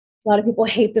A lot of people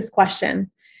hate this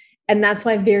question. And that's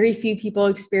why very few people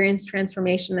experience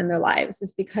transformation in their lives,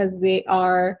 is because they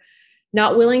are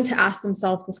not willing to ask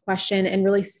themselves this question and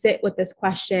really sit with this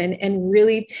question and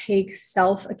really take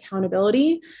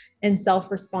self-accountability and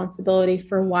self-responsibility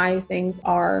for why things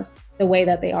are the way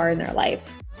that they are in their life.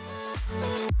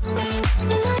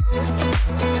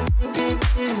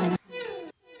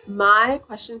 My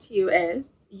question to you is,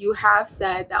 you have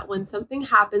said that when something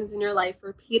happens in your life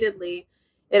repeatedly,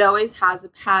 it always has a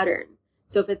pattern.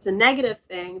 So if it's a negative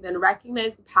thing, then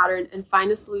recognize the pattern and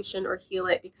find a solution or heal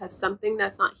it, because something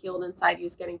that's not healed inside you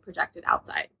is getting projected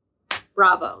outside.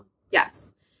 Bravo.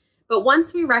 Yes. But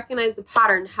once we recognize the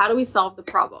pattern, how do we solve the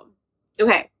problem?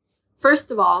 Okay.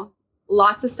 First of all,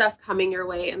 lots of stuff coming your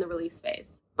way in the release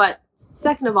phase. But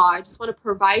second of all, I just want to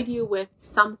provide you with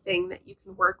something that you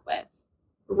can work with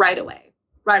right away,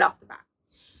 right off the bat.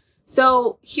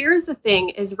 So here's the thing,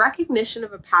 is recognition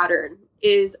of a pattern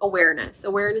is awareness.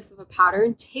 Awareness of a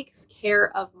pattern takes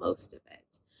care of most of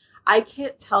it. I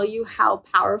can't tell you how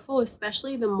powerful,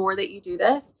 especially the more that you do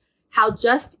this, how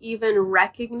just even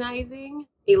recognizing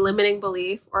a limiting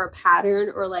belief or a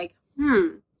pattern, or like,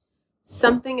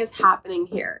 something is happening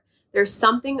here. There's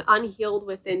something unhealed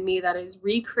within me that is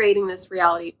recreating this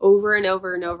reality over and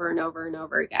over and over and over and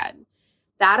over again.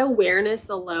 That awareness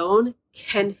alone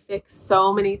can fix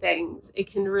so many things.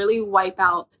 It can really wipe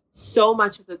out so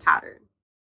much of the pattern.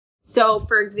 So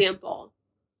for example,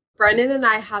 Brendan and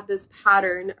I had this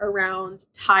pattern around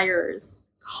tires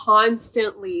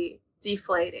constantly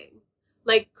deflating,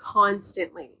 like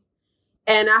constantly.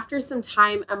 And after some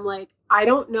time, I'm like, I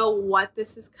don't know what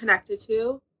this is connected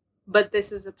to, but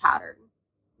this is a pattern.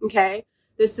 Okay.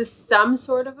 This is some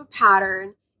sort of a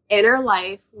pattern in our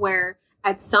life where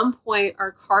at some point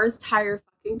our car's tire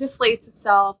fucking deflates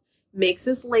itself, makes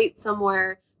us late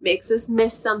somewhere, makes us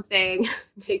miss something,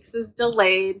 makes us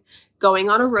delayed going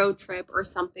on a road trip or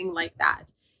something like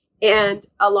that. And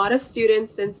a lot of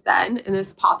students since then, and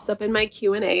this pops up in my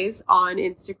Q&As on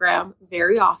Instagram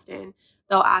very often,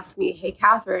 they'll ask me, hey,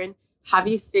 Catherine, have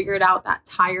you figured out that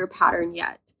tire pattern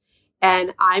yet?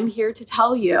 And I'm here to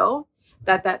tell you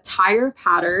that that tire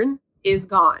pattern is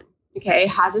gone. Okay, it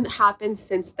hasn't happened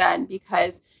since then,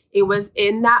 because it was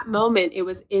in that moment, it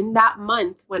was in that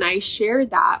month when I shared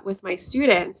that with my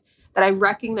students that I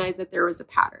recognized that there was a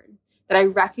pattern, that I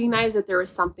recognized that there was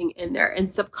something in there. And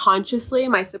subconsciously,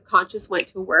 my subconscious went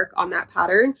to work on that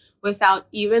pattern without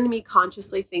even me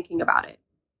consciously thinking about it.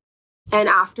 And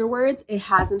afterwards, it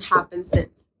hasn't happened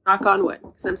since. Knock on wood,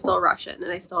 because I'm still Russian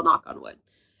and I still knock on wood.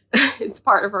 It's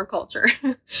part of our culture.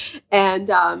 And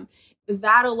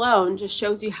that alone just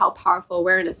shows you how powerful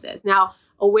awareness is. Now,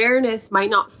 awareness might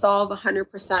not solve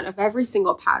 100% of every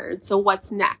single pattern. So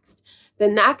what's next? The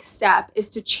next step is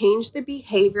to change the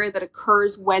behavior that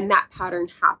occurs when that pattern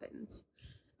happens.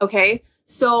 Okay.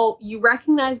 So you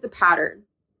recognize the pattern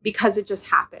because it just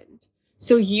happened.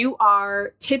 So you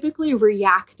are typically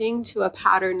reacting to a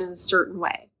pattern in a certain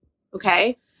way.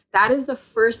 Okay. That is the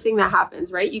first thing that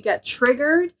happens, right? You get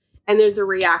triggered and there's a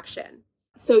reaction.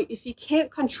 So if you can't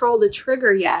control the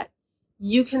trigger yet,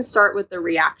 you can start with the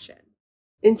reaction.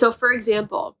 And so, for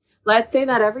example, let's say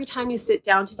that every time you sit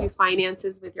down to do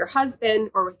finances with your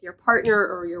husband or with your partner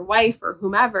or your wife or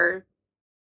whomever,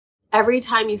 every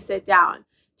time you sit down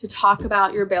to talk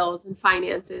about your bills and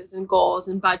finances and goals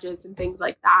and budgets and things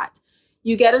like that,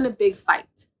 you get in a big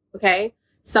fight, okay?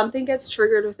 Something gets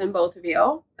triggered within both of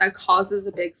you that causes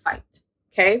a big fight,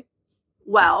 okay?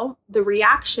 Well, the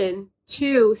reaction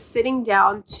to sitting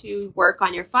down to work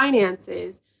on your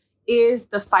finances is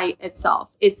the fight itself.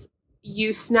 It's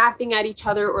you snapping at each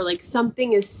other, or like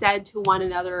something is said to one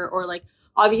another, or like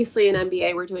obviously in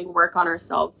MBA, we're doing work on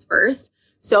ourselves first.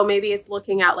 So maybe it's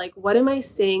looking at like, what am I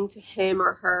saying to him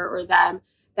or her or them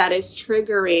that is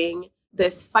triggering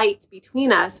this fight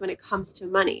between us when it comes to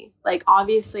money? Like,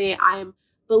 obviously I'm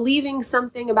believing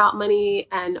something about money,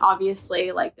 and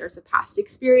obviously like there's a past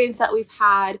experience that we've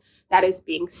had that is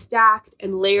being stacked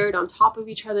and layered on top of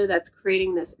each other that's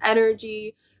creating this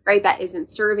energy, right, that isn't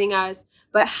serving us.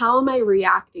 But how am I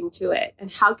reacting to it?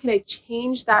 And how can I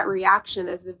change that reaction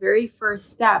as the very first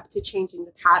step to changing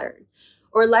the pattern?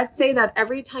 Or let's say that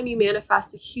every time you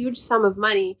manifest a huge sum of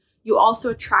money, you also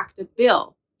attract a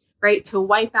bill, right, to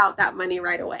wipe out that money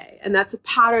right away. And that's a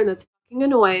pattern that's fucking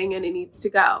annoying and it needs to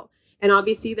go. And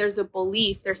obviously there's a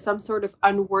belief, there's some sort of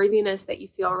unworthiness that you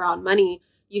feel around money.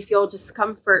 You feel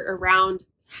discomfort around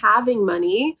having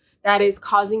money that is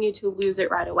causing you to lose it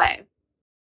right away.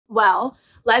 Well,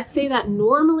 let's say that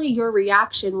normally your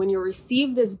reaction when you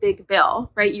receive this big bill,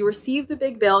 right? You receive the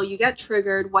big bill, you get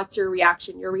triggered. What's your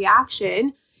reaction? Your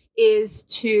reaction is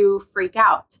to freak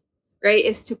out, right?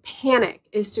 Is to panic,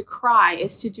 is to cry,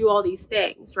 is to do all these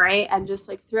things, right? And just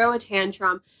like throw a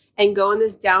tantrum and go in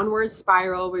this downward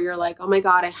spiral where you're like, oh my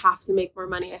God, I have to make more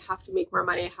money. I have to make more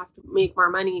money. I have to make more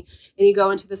money. And you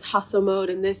go into this hustle mode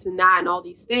and this and that and all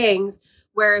these things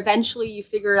where eventually you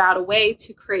figure out a way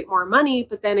to create more money.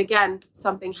 But then again,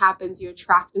 something happens, you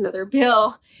attract another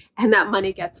bill and that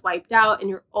money gets wiped out and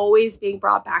you're always being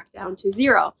brought back down to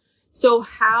zero. So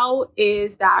how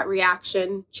is that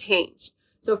reaction changed?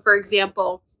 So for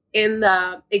example, in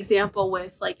the example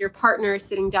with like your partner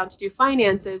sitting down to do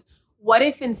finances, what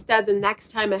if instead the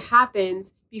next time it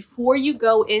happens, before you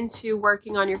go into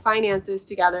working on your finances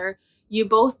together, you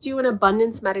both do an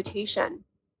abundance meditation?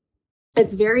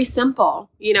 It's very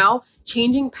simple,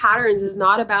 changing patterns is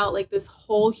not about like this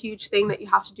whole huge thing that you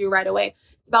have to do right away.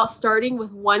 It's about starting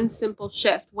with one simple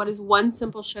shift. What is one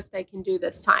simple shift I can do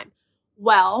this time?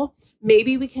 Well,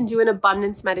 maybe we can do an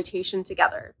abundance meditation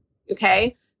together.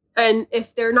 Okay. And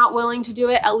if they're not willing to do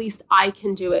it, at least I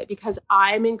can do it because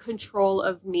I'm in control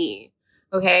of me.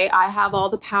 Okay. I have all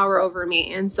the power over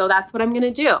me. And so that's what I'm going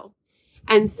to do.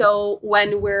 And so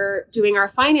when we're doing our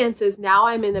finances, now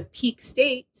I'm in a peak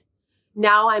state.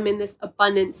 Now I'm in this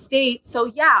abundant state. So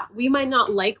yeah, we might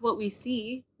not like what we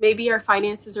see. Maybe our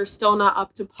finances are still not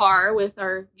up to par with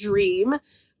our dream,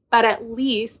 but at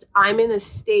least I'm in a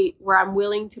state where I'm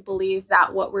willing to believe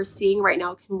that what we're seeing right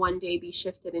now can one day be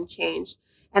shifted and changed.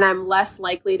 And I'm less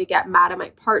likely to get mad at my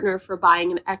partner for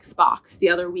buying an Xbox the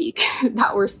other week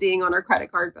that we're seeing on our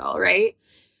credit card bill, right?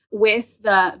 With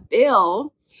the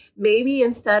bill, maybe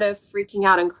instead of freaking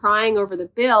out and crying over the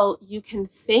bill, you can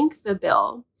thank the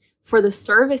bill for the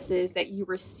services that you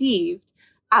received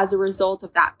as a result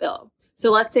of that bill.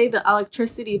 So let's say the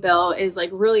electricity bill is like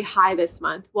really high this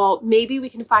month. Well, maybe we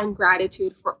can find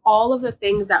gratitude for all of the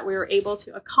things that we were able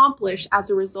to accomplish as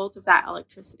a result of that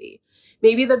electricity.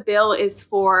 Maybe the bill is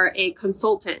for a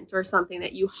consultant or something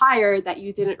that you hired that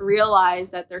you didn't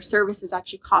realize that their services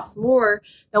actually cost more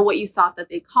than what you thought that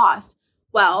they cost.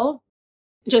 Well,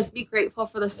 just be grateful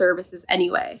for the services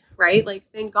anyway, right? Like,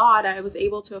 thank God I was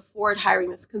able to afford hiring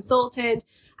this consultant.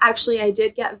 Actually, I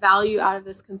did get value out of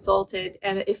this consultant.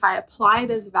 And if I apply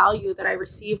this value that I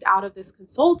received out of this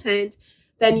consultant,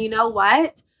 then you know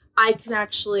what? I can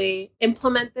actually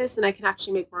implement this and I can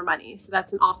actually make more money. So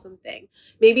that's an awesome thing.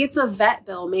 Maybe it's a vet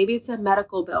bill. Maybe it's a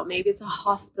medical bill. Maybe it's a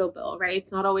hospital bill, right?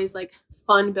 It's not always like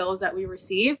fun bills that we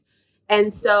receive.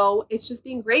 And so it's just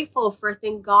being grateful for,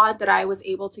 thank God that I was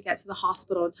able to get to the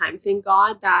hospital in time. Thank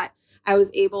God that I was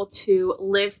able to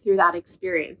live through that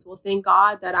experience. Well, thank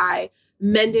God that I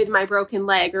mended my broken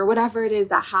leg or whatever it is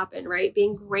that happened, right?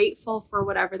 Being grateful for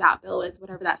whatever that bill is,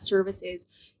 whatever that service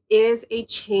is a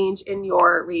change in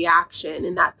your reaction.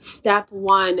 And that's step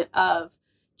one of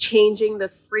changing the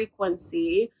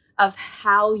frequency of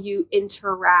how you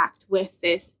interact with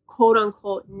this quote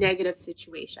unquote negative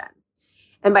situation.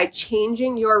 And by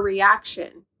changing your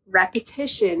reaction,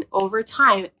 repetition over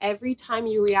time, every time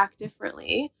you react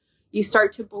differently, you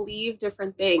start to believe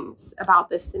different things about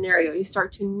this scenario. You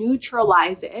start to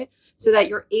neutralize it so that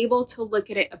you're able to look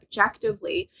at it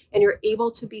objectively and you're able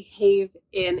to behave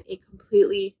in a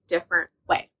completely different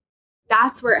way.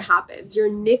 That's where it happens.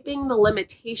 You're nipping the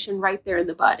limitation right there in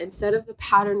the bud. Instead of the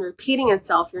pattern repeating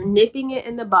itself, you're nipping it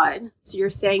in the bud. So you're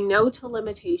saying no to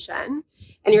limitation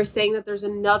and you're saying that there's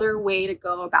another way to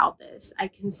go about this. I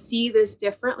can see this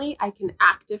differently. I can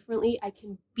act differently. I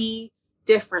can be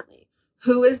differently.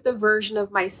 Who is the version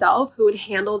of myself who would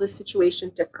handle this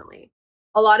situation differently?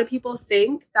 A lot of people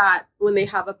think that when they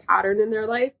have a pattern in their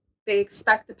life, they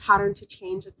expect the pattern to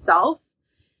change itself.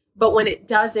 But when it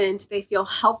doesn't, they feel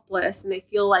helpless and they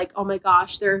feel like, oh my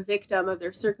gosh, they're a victim of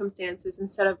their circumstances,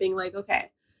 instead of being like, okay,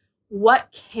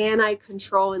 what can I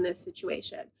control in this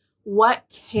situation? What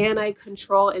can I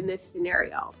control in this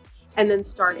scenario? And then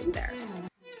starting there.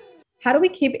 How do we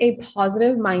keep a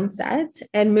positive mindset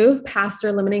and move past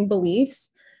our limiting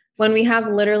beliefs when we have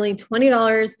literally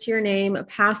 $20 to your name, a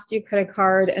past due credit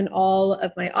card, and all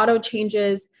of my auto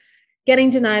changes getting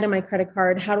denied on my credit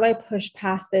card? How do I push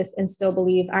past this and still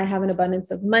believe I have an abundance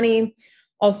of money?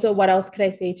 Also, what else could I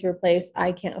say to replace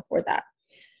I can't afford that?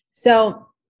 So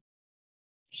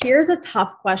here's a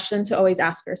tough question to always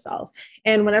ask yourself.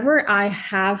 And whenever I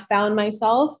have found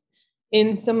myself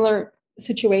in similar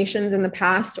situations in the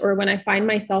past, or when I find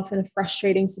myself in a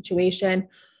frustrating situation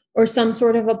or some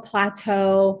sort of a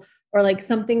plateau, or like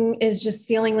something is just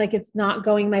feeling like it's not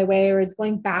going my way, or it's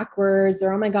going backwards,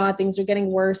 or, oh my God, things are getting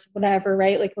worse, whatever,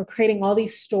 right? Like we're creating all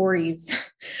these stories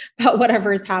about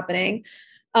whatever is happening.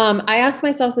 I asked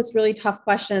myself this really tough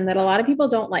question that a lot of people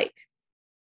don't like.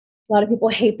 A lot of people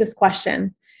hate this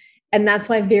question. And that's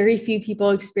why very few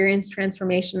people experience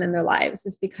transformation in their lives,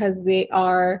 is because they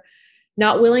are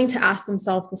not willing to ask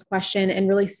themselves this question and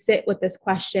really sit with this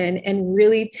question and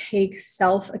really take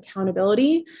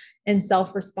self-accountability and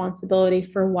self-responsibility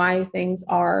for why things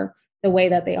are the way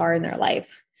that they are in their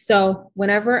life. So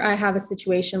whenever I have a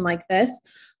situation like this,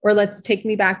 or let's take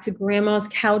me back to grandma's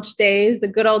couch days, the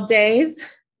good old days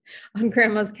on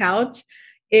grandma's couch,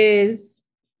 is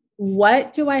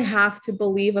what do I have to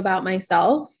believe about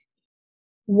myself?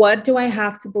 What do I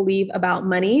have to believe about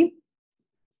money,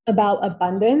 about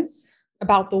abundance,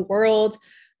 about the world,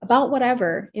 about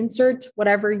whatever? Insert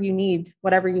whatever you need,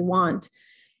 whatever you want,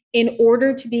 in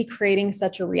order to be creating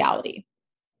such a reality.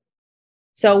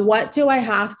 So what do I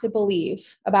have to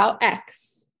believe about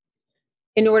X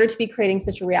in order to be creating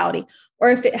such a reality?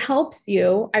 Or if it helps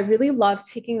you, I really love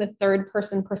taking the third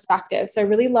person perspective. So I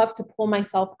really love to pull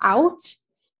myself out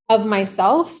of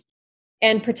myself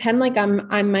and pretend like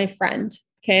I'm my friend.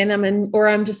 Okay. And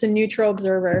I'm just a neutral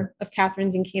observer of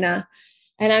Catherine's and Kina.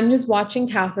 And I'm just watching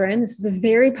Catherine. This is a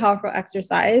very powerful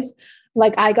exercise.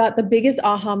 Like, I got the biggest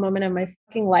aha moment of my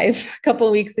fucking life a couple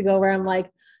of weeks ago, where I'm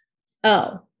like,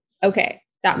 oh, okay,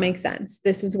 that makes sense.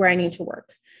 This is where I need to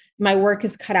work. My work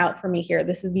is cut out for me here.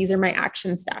 These are my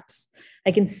action steps.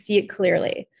 I can see it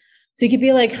clearly. So you could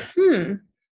be like,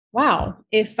 wow,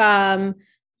 if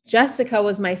Jessica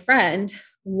was my friend,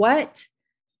 what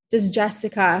does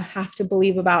Jessica have to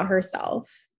believe about herself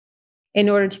in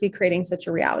order to be creating such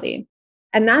a reality?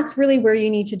 And that's really where you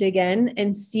need to dig in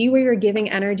and see where you're giving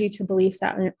energy to beliefs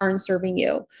that aren't serving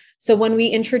you. So when we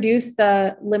introduce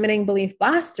the limiting belief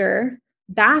blaster,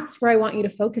 that's where I want you to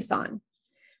focus on.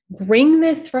 Bring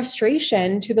this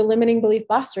frustration to the limiting belief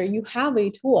blaster. You have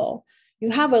a tool. You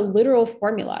have a literal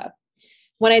formula.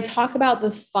 When I talk about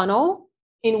the funnel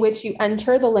in which you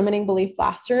enter the limiting belief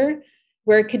blaster,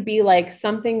 where it could be like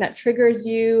something that triggers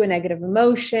you, a negative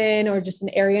emotion, or just an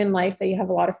area in life that you have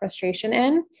a lot of frustration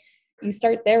in, you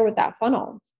start there with that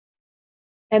funnel.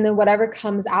 And then whatever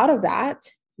comes out of that,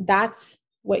 that's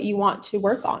what you want to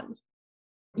work on.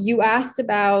 You asked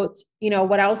about,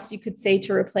 what else you could say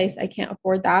to replace I can't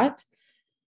afford that.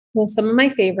 Well, some of my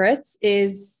favorites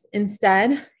is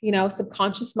instead,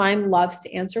 subconscious mind loves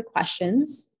to answer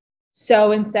questions.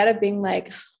 So instead of being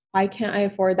like, why can't I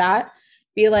afford that?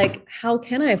 Be like, how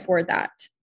can I afford that?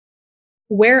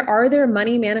 Where are there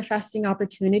money manifesting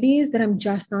opportunities that I'm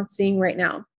just not seeing right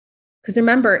now? Because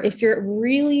remember, if you're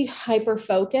really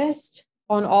hyper-focused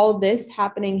on all this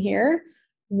happening here,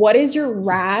 what is your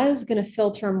RAS going to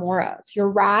filter more of? Your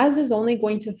RAS is only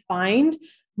going to find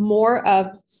more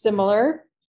of similar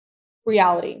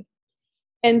reality.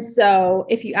 And so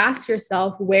if you ask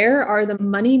yourself, where are the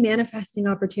money manifesting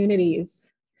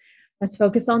opportunities? Let's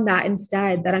focus on that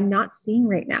instead, that I'm not seeing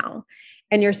right now.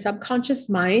 And your subconscious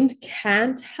mind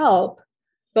can't help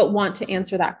but want to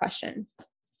answer that question.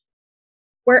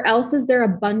 Where else is there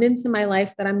abundance in my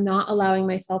life that I'm not allowing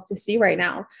myself to see right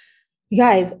now? You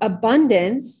guys,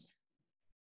 abundance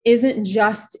isn't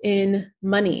just in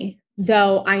money,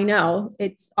 though I know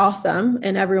it's awesome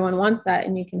and everyone wants that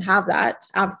and you can have that.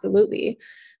 Absolutely.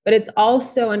 But it's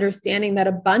also understanding that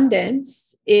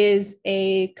abundance is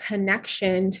a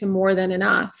connection to more than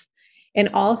enough in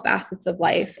all facets of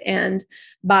life. And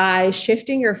by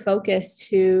shifting your focus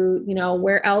to,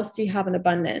 where else do you have an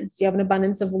abundance? Do you have an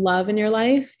abundance of love in your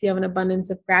life? Do you have an abundance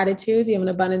of gratitude? Do you have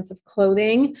an abundance of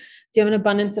clothing? Do you have an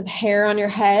abundance of hair on your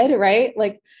head, right?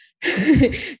 Like,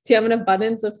 do you have an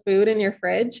abundance of food in your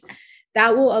fridge?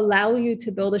 That will allow you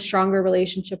to build a stronger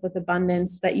relationship with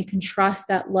abundance, that you can trust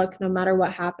that, look, no matter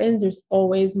what happens, there's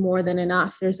always more than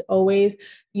enough. The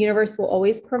universe will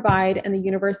always provide, and the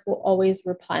universe will always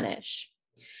replenish.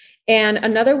 And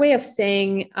another way of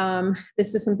saying,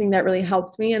 this is something that really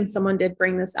helped me, and someone did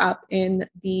bring this up in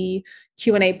the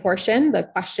Q&A portion, the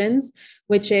questions,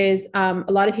 which is a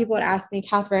lot of people would ask me,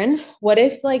 Catherine, what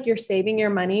if you're saving your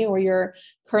money, or you're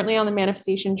currently on the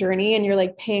manifestation journey and you're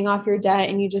paying off your debt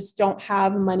and you just don't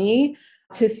have money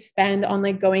to spend on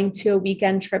going to a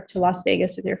weekend trip to Las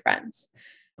Vegas with your friends?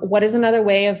 What is another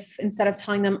way of, instead of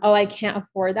telling them, oh, I can't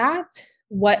afford that,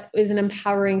 what is an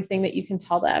empowering thing that you can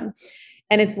tell them?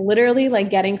 And it's literally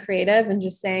getting creative and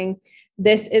just saying,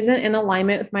 this isn't in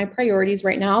alignment with my priorities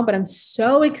right now, but I'm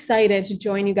so excited to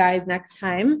join you guys next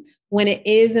time when it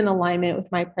is in alignment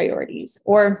with my priorities.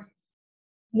 Or,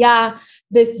 yeah,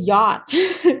 this yacht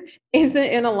isn't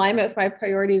in alignment with my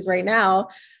priorities right now,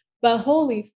 but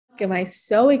holy fuck, am I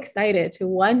so excited to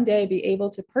one day be able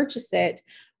to purchase it,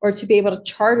 or to be able to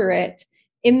charter it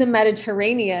in the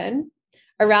Mediterranean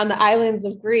around the islands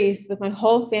of Greece with my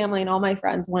whole family and all my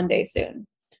friends one day soon,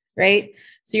 right?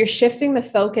 So you're shifting the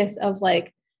focus of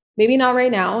Maybe not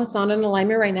right now. It's not in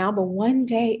alignment right now, but one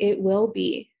day it will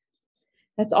be.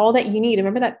 That's all that you need.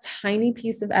 Remember that tiny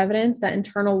piece of evidence, that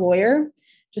internal lawyer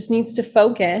just needs to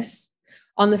focus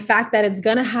on the fact that it's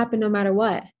going to happen no matter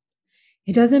what.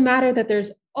 It doesn't matter that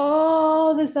there's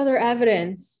all this other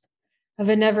evidence of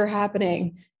it never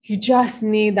happening. You just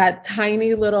need that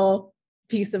tiny little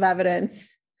piece of evidence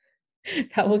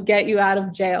that will get you out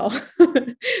of jail,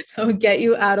 that will get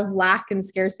you out of lack and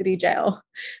scarcity jail,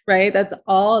 right? That's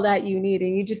all that you need.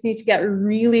 And you just need to get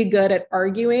really good at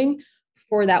arguing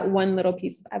for that one little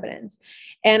piece of evidence.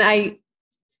 And I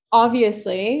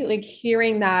obviously, like,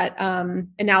 hearing that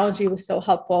analogy was so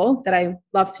helpful that I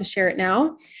love to share it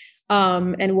now.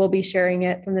 And we'll be sharing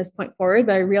it from this point forward.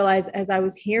 But I realized as I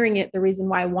was hearing it, the reason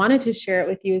why I wanted to share it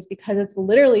with you is because it's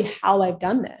literally how I've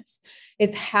done this.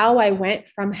 It's how I went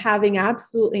from having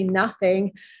absolutely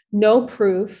nothing, no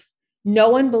proof, no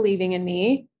one believing in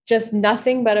me, just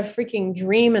nothing but a freaking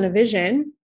dream and a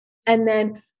vision. And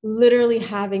then literally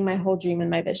having my whole dream and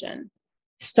my vision,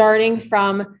 starting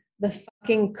from the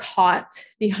fucking cot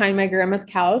behind my grandma's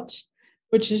couch,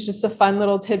 which is just a fun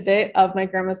little tidbit of my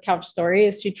grandma's couch story,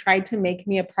 is she tried to make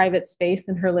me a private space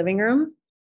in her living room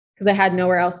because I had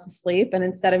nowhere else to sleep. And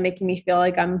instead of making me feel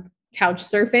like I'm couch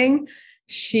surfing,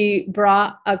 she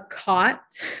brought a cot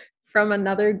from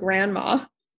another grandma,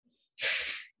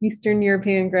 Eastern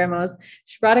European grandmas.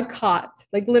 She brought a cot,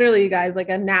 like literally, you guys, like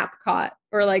a nap cot,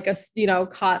 or like a,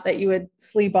 cot that you would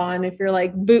sleep on if you're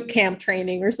like boot camp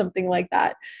training or something like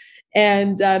that.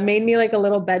 And made me like a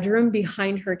little bedroom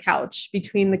behind her couch,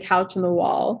 between the couch and the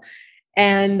wall.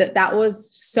 And that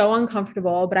was so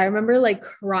uncomfortable. But I remember like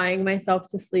crying myself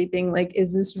to sleeping. Like,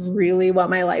 is this really what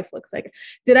my life looks like?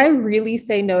 Did I really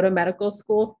say no to medical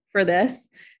school for this?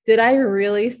 Did I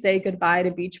really say goodbye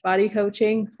to Beachbody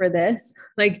coaching for this?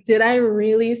 Like, did I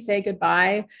really say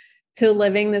goodbye to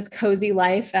living this cozy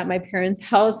life at my parents'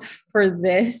 house for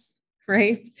this?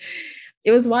 Right?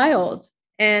 It was wild.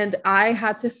 And I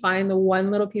had to find the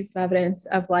one little piece of evidence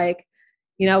of like,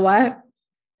 you know what?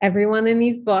 Everyone in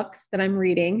these books that I'm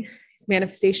reading, these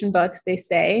manifestation books, they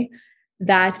say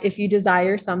that if you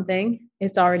desire something,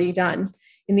 it's already done.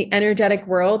 In the energetic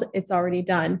world, it's already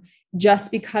done.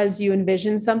 Just because you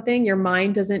envision something, your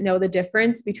mind doesn't know the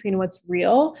difference between what's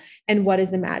real and what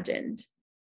is imagined.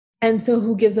 And so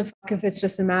who gives a fuck if it's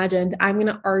just imagined? I'm going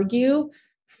to argue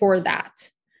for that.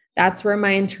 That's where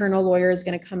my internal lawyer is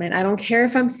going to come in. I don't care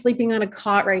if I'm sleeping on a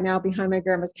cot right now behind my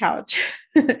grandma's couch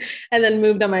and then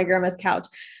moved on my grandma's couch.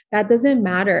 That doesn't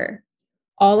matter.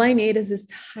 All I need is this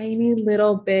tiny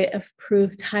little bit of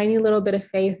proof, tiny little bit of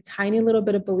faith, tiny little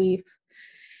bit of belief.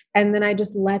 And then I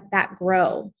just let that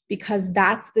grow, because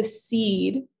that's the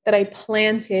seed that I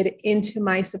planted into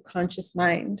my subconscious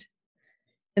mind.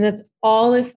 And that's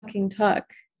all it fucking took.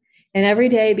 And every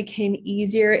day became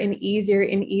easier and easier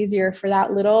and easier for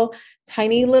that little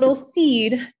tiny little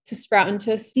seed to sprout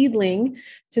into a seedling,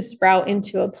 to sprout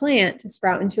into a plant, to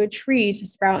sprout into a tree, to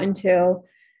sprout into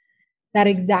that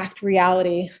exact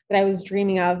reality that I was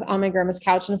dreaming of on my grandma's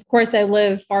couch. And of course, I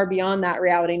live far beyond that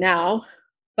reality now,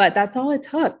 but that's all it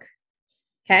took.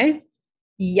 Okay.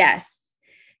 Yes.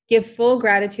 Give full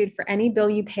gratitude for any bill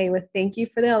you pay with thank you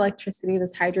for the electricity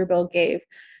this hydro bill gave.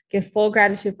 Give full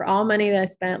gratitude for all money that I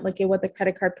spent. Look at what the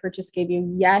credit card purchase gave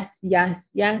you. Yes, yes,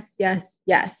 yes, yes,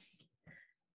 yes.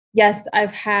 Yes,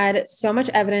 I've had so much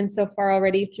evidence so far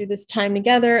already through this time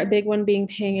together. A big one being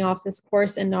paying off this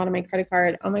course and not on my credit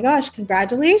card. Oh my gosh,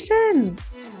 congratulations.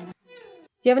 Do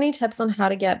you have any tips on how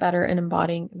to get better in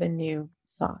embodying the new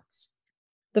thoughts?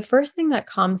 The first thing that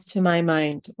comes to my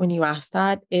mind when you ask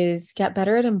that is get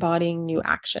better at embodying new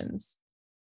actions.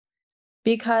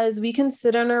 Because we can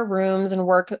sit in our rooms and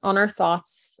work on our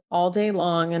thoughts all day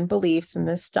long and beliefs and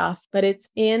this stuff, but it's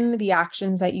in the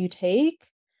actions that you take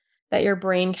that your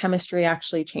brain chemistry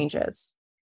actually changes.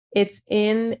 It's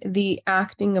in the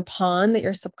acting upon that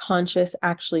your subconscious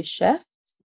actually shifts.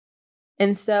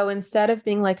 And so instead of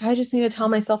being like, I just need to tell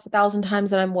myself 1,000 times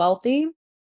that I'm wealthy,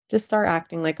 just start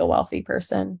acting like a wealthy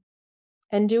person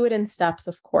and do it in steps,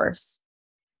 of course.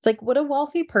 It's like, would a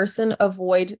wealthy person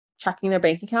avoid checking their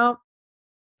bank account?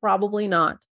 Probably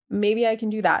not. Maybe I can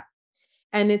do that.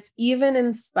 And it's even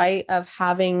in spite of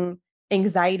having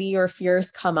anxiety or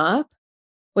fears come up,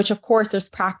 which of course there's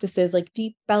practices like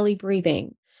deep belly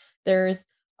breathing. There's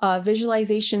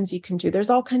visualizations you can do. There's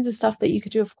all kinds of stuff that you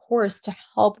could do, of course, to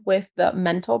help with the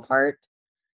mental part.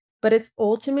 But it's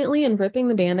ultimately in ripping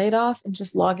the Band-Aid off and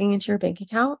just logging into your bank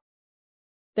account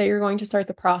that you're going to start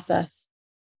the process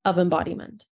of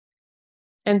embodiment.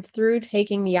 And through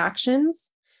taking the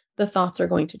actions, the thoughts are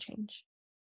going to change.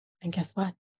 And guess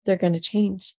what? They're going to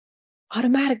change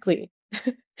automatically.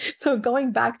 So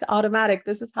going back to automatic,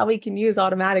 this is how we can use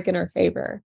automatic in our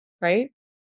favor, right?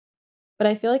 But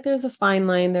I feel like there's a fine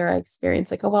line there. I experience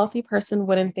like a wealthy person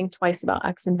wouldn't think twice about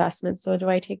X investments. So do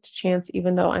I take the chance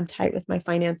even though I'm tight with my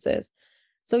finances?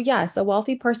 So yes, a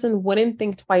wealthy person wouldn't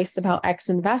think twice about X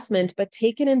investment, but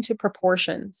take it into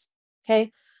proportions.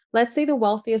 Okay. Let's say the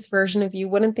wealthiest version of you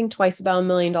wouldn't think twice about $1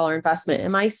 million investment.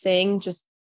 Am I saying just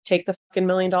take the fucking $1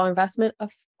 million investment?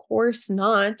 Of course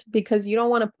not, because you don't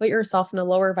want to put yourself in a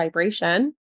lower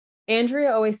vibration.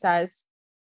 Andrea always says,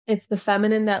 it's the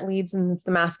feminine that leads and it's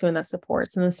the masculine that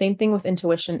supports. And the same thing with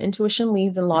intuition. Intuition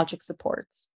leads and logic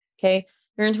supports. Okay.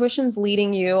 Your intuition's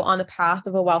leading you on the path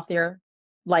of a wealthier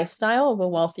lifestyle, of a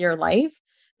wealthier life,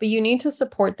 but you need to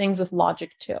support things with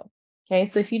logic too. Okay.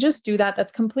 So if you just do that,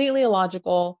 that's completely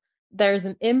illogical. There's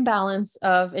an imbalance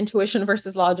of intuition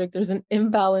versus logic. There's an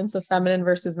imbalance of feminine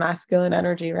versus masculine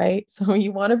energy, right? So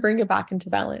you want to bring it back into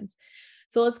balance.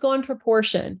 So let's go in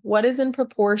proportion. What is in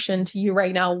proportion to you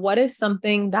right now? What is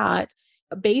something that,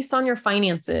 based on your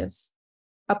finances,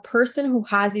 a person who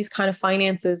has these kind of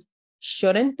finances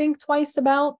shouldn't think twice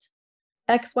about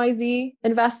XYZ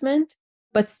investment,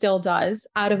 but still does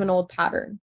out of an old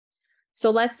pattern? So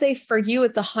let's say for you,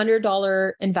 it's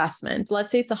 $100 investment.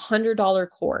 Let's say it's $100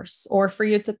 course, or for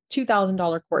you, it's a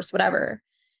 $2,000 course, whatever.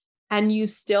 And you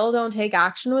still don't take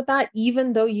action with that,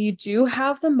 even though you do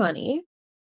have the money.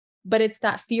 But it's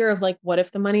that fear of like, what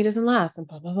if the money doesn't last and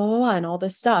blah, blah, blah, blah, blah, and all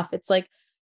this stuff. It's like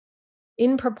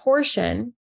in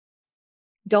proportion,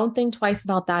 don't think twice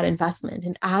about that investment.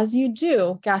 And as you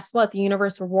do, guess what? The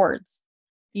universe rewards.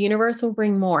 The universe will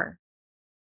bring more.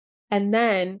 And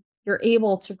then you're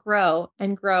able to grow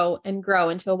and grow and grow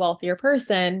into a wealthier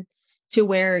person to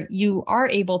where you are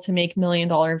able to make $1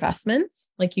 million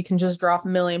investments. Like you can just drop $1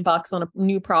 million on a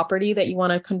new property that you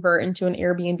want to convert into an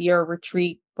Airbnb or a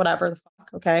retreat, whatever the fuck.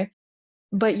 Okay.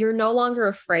 But you're no longer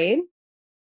afraid.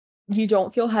 You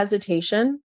don't feel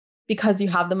hesitation because you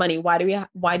have the money. Why do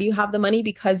you have the money?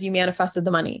 Because you manifested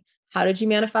the money. How did you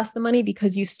manifest the money?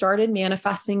 Because you started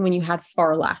manifesting when you had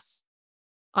far less.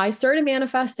 I started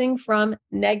manifesting from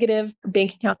negative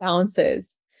bank account balances.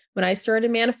 When I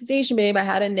started Manifestation Babe,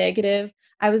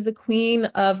 I was the queen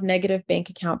of negative bank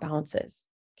account balances.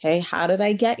 Okay. How did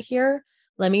I get here?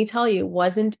 Let me tell you, it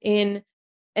wasn't in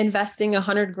investing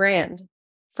 100 grand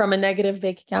from a negative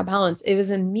bank account balance. It was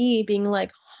in me being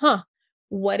like,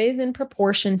 what is in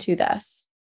proportion to this?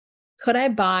 Could I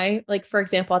buy, like, for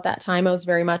example, at that time, I was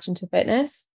very much into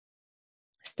fitness,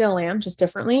 still am, just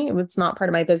differently. It's not part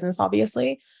of my business,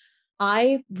 obviously.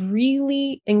 I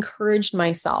really encouraged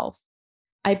myself.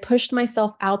 I pushed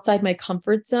myself outside my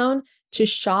comfort zone to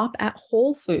shop at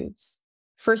Whole Foods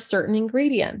for certain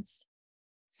ingredients.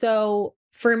 So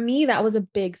for me, that was a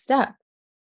big step.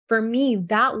 For me,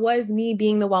 that was me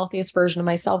being the wealthiest version of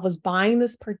myself, was buying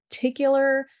this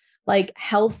particular like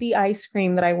healthy ice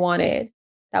cream that I wanted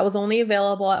that was only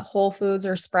available at Whole Foods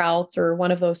or Sprouts or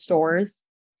one of those stores.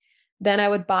 Then I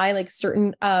would buy like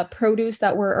certain produce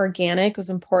that were organic. Was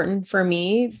important for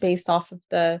me based off of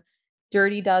the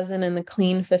Dirty Dozen and the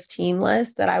Clean 15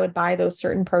 list, that I would buy those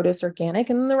certain produce organic,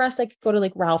 and then the rest I could go to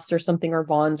like Ralph's or something, or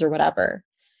Vaughn's or whatever.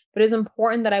 But it's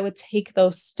important that I would take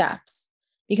those steps,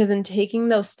 because in taking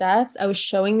those steps, I was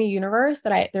showing the universe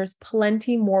that there's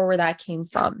plenty more where that came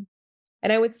from.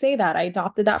 And I would say that I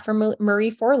adopted that from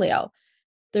Marie Forleo.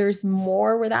 There's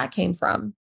more where that came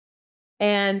from.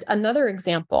 And another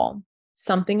example,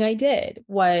 something I did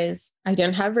was, I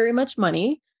didn't have very much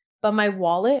money, but my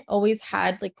wallet always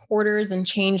had like quarters and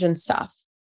change and stuff.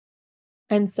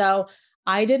 And so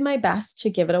I did my best to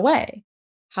give it away.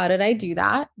 How did I do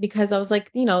that? Because I was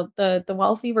like, the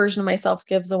wealthy version of myself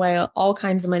gives away all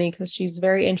kinds of money because she's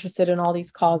very interested in all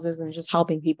these causes and just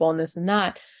helping people and this and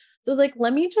that. So I was like,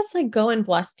 let me just like go and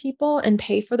bless people and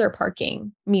pay for their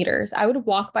parking meters. I would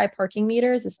walk by parking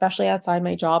meters, especially outside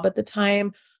my job at the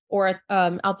time, or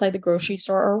outside the grocery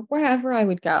store or wherever I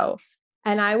would go.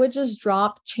 And I would just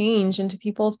drop change into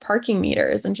people's parking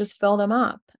meters and just fill them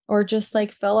up, or just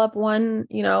like fill up one,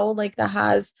 like that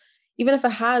has, even if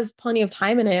it has plenty of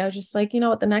time in it, I was just like,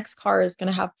 what, the next car is going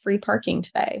to have free parking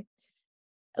today.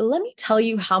 Let me tell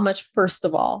you how much, first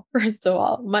of all,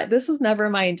 this was never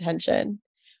my intention,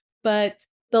 but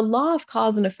the law of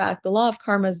cause and effect, the law of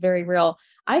karma is very real.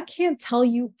 I can't tell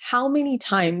you how many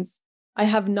times I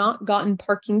have not gotten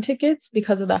parking tickets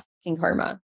because of that fucking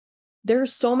karma.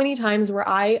 There's so many times where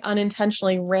I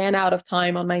unintentionally ran out of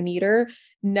time on my meter,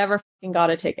 never fucking got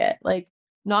a ticket. Like,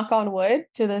 knock on wood,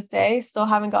 to this day, still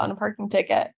haven't gotten a parking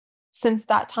ticket since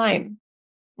that time.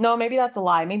 No, maybe that's a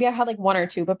lie. Maybe I had like one or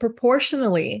two, but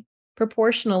proportionally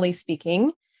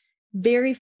speaking,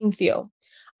 very fucking few.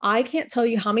 I can't tell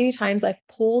you how many times I've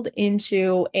pulled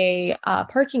into a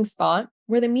parking spot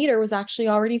where the meter was actually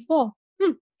already full.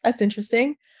 That's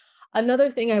interesting.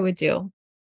 Another thing I would do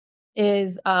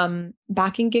is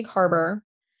back in Gig Harbor,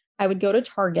 I would go to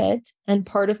Target, and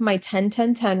part of my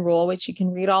 10-10-10 rule, which you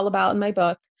can read all about in my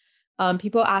book,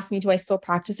 people ask me, do I still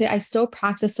practice it? I still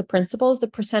practice the principles. The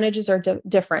percentages are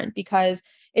different because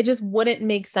it just wouldn't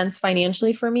make sense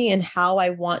financially for me and how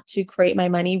I want to create my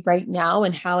money right now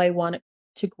and how I want it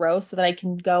to grow so that I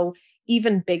can go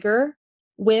even bigger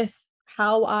with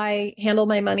how I handle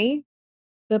my money.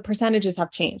 The percentages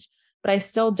have changed, but I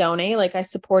still donate. Like I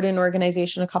supported an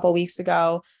organization a couple of weeks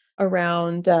ago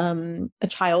around a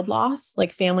child loss,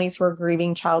 like families who are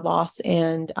grieving child loss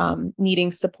and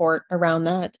needing support around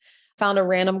that. Found a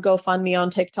random GoFundMe on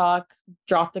TikTok,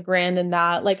 dropped the grand in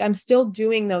that. Like I'm still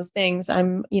doing those things.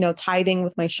 I'm, tithing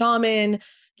with my shaman,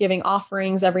 giving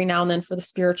offerings every now and then for the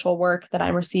spiritual work that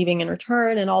I'm receiving in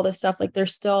return and all this stuff. Like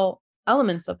there's still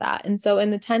elements of that. And so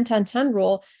in the 10-10-10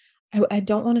 rule, I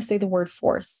don't want to say the word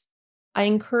force. I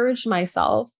encouraged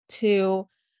myself to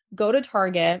go to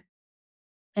Target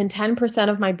and 10%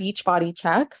 of my Beachbody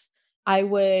checks, I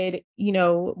would,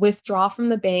 withdraw from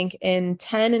the bank in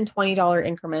 $10 and $20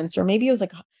 increments, or maybe it was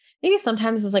like, maybe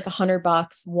sometimes it was like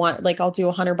 $100 one, like I'll do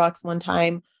 $100 one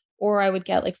time, or I would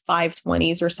get like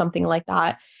 520s or something like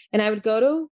that. And I would go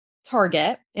to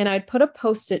Target and I'd put a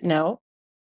Post-it note.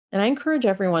 And I encourage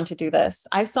everyone to do this.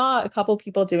 I saw a couple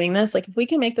people doing this. Like, if we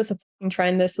can make this a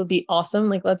trend, this would be awesome.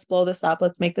 Like, let's blow this up.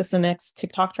 Let's make this the next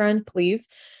TikTok trend, please.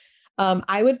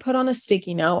 I would put on a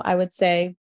sticky note. I would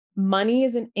say, money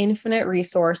is an infinite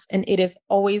resource and it is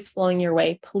always flowing your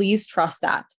way. Please trust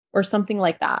that, or something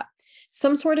like that.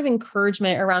 Some sort of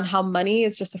encouragement around how money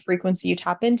is just a frequency you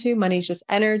tap into. Money is just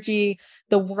energy.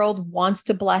 The world wants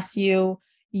to bless you.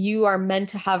 You are meant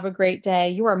to have a great day.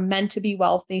 You are meant to be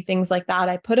wealthy, things like that.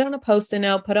 I put it on a Post-it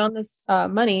note, put on this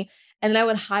money, and I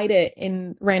would hide it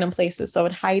in random places. So I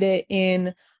would hide it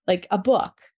in like a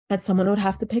book that someone would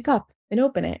have to pick up and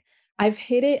open it. I've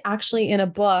hid it actually in a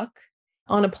book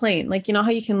on a plane. Like, you know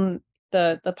how you can,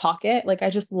 the pocket, like I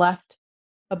just left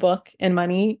a book and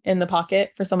money in the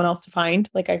pocket for someone else to find.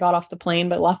 Like I got off the plane,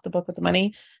 but left the book with the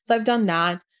money. So I've done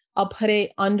that. I'll put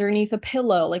it underneath a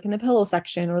pillow, like in the pillow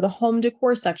section or the home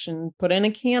decor section, put in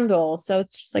a candle. So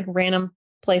it's just like random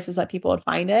places that people would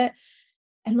find it.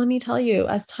 And let me tell you,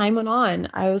 as time went on,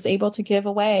 I was able to give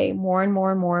away more and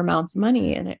more and more amounts of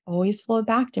money, and it always flowed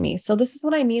back to me. So this is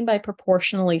what I mean by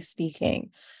proportionally speaking.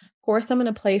 Of course, I'm in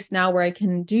a place now where I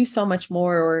can do so much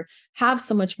more or have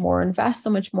so much more, invest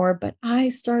so much more, but I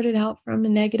started out from a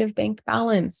negative bank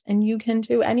balance, and you can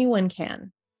too. Anyone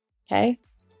can. Okay.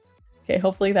 Okay,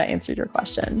 hopefully that answered your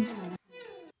question.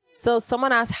 So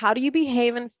someone asked, how do you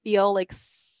behave and feel like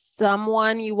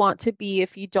someone you want to be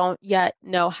if you don't yet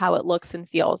know how it looks and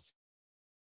feels?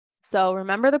 So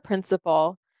remember the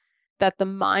principle that the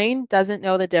mind doesn't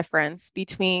know the difference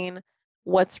between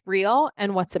what's real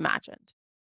and what's imagined.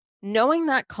 Knowing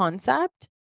that concept,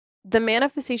 the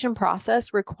manifestation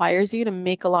process requires you to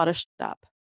make a lot of shit up.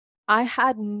 I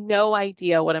had no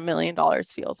idea what $1 million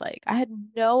feels like. I had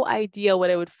no idea what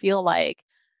it would feel like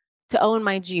to own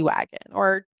my G-Wagon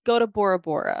or go to Bora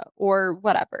Bora or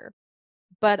whatever.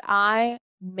 But I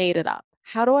made it up.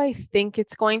 How do I think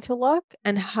it's going to look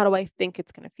and how do I think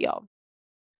it's going to feel?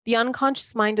 The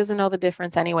unconscious mind doesn't know the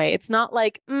difference anyway. It's not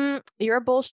like, you're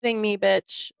bullshitting me,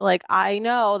 bitch. Like, I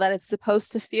know that it's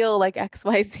supposed to feel like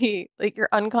XYZ. Like, your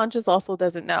unconscious also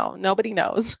doesn't know. Nobody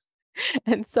knows.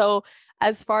 And so,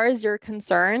 as far as you're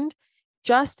concerned,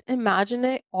 just imagine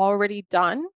it already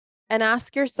done and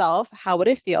ask yourself, how would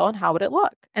it feel and how would it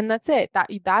look? And that's it.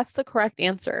 That's the correct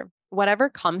answer. Whatever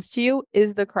comes to you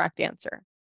is the correct answer.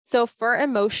 So for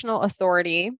emotional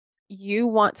authority, you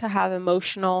want to have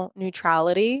emotional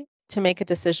neutrality to make a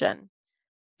decision.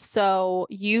 So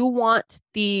you want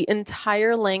the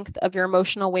entire length of your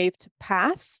emotional wave to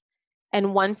pass.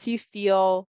 And once you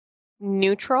feel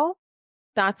neutral,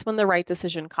 that's when the right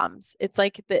decision comes. It's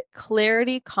like the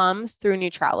clarity comes through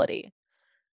neutrality.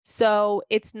 So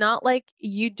it's not like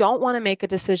you don't want to make a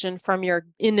decision from your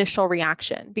initial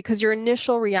reaction, because your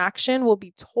initial reaction will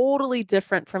be totally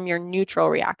different from your neutral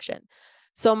reaction.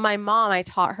 So my mom, I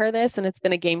taught her this and it's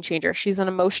been a game changer. She's an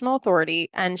emotional authority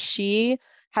and she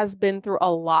has been through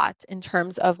a lot in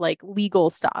terms of like legal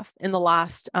stuff in the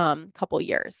last couple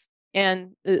years,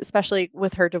 and especially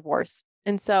with her divorce.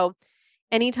 And so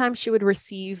anytime she would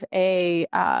receive a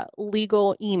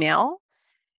legal email,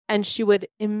 and she would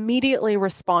immediately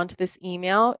respond to this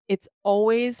email, it's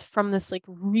always from this like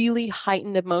really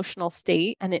heightened emotional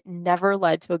state, and it never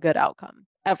led to a good outcome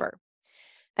ever.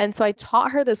 And so I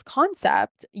taught her this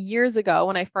concept years ago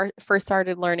when I first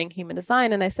started learning human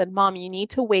design. And I said, Mom, you need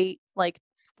to wait like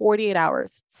 48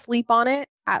 hours, sleep on it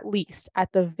at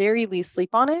the very least, sleep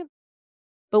on it,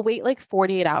 but wait like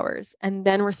 48 hours and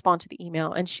then respond to the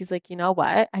email. And she's like, you know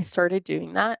what? I started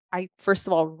doing that. I, first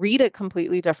of all, read it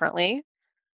completely differently.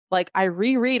 Like I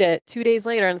reread it 2 days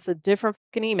later and it's a different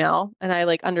fucking email and I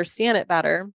like understand it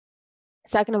better.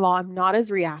 Second of all, I'm not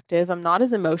as reactive. I'm not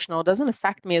as emotional. It doesn't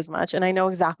affect me as much. And I know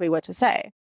exactly what to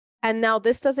say. And now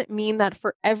this doesn't mean that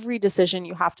for every decision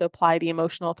you have to apply the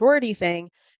emotional authority thing,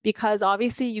 because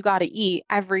obviously you got to eat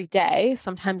every day,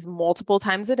 sometimes multiple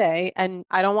times a day. And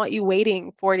I don't want you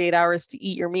waiting 48 hours to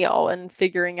eat your meal and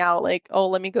figuring out like, oh,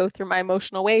 let me go through my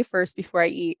emotional wave first before I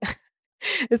eat.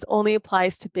 This only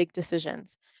applies to big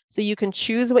decisions. So you can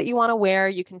choose what you want to wear.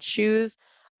 You can choose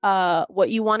what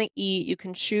you want to eat. You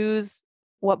can choose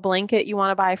what blanket you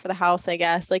want to buy for the house, I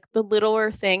guess. Like the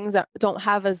littler things that don't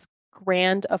have as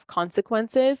grand of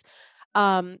consequences.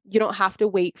 You don't have to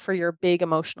wait for your big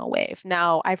emotional wave.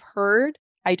 Now, I've heard,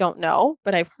 I don't know,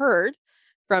 but I've heard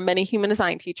from many human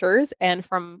design teachers and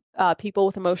from people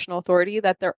with emotional authority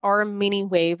that there are mini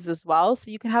waves as well. So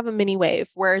you can have a mini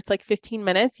wave where it's like 15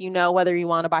 minutes, you know whether you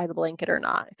want to buy the blanket or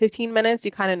not. 15 minutes,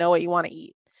 you kind of know what you want to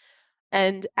eat.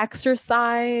 And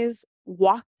exercise,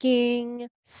 walking,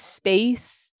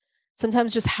 space,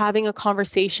 sometimes just having a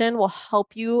conversation will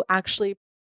help you actually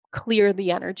clear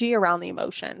the energy around the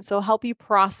emotion. So help you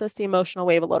process the emotional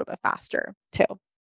wave a little bit faster too.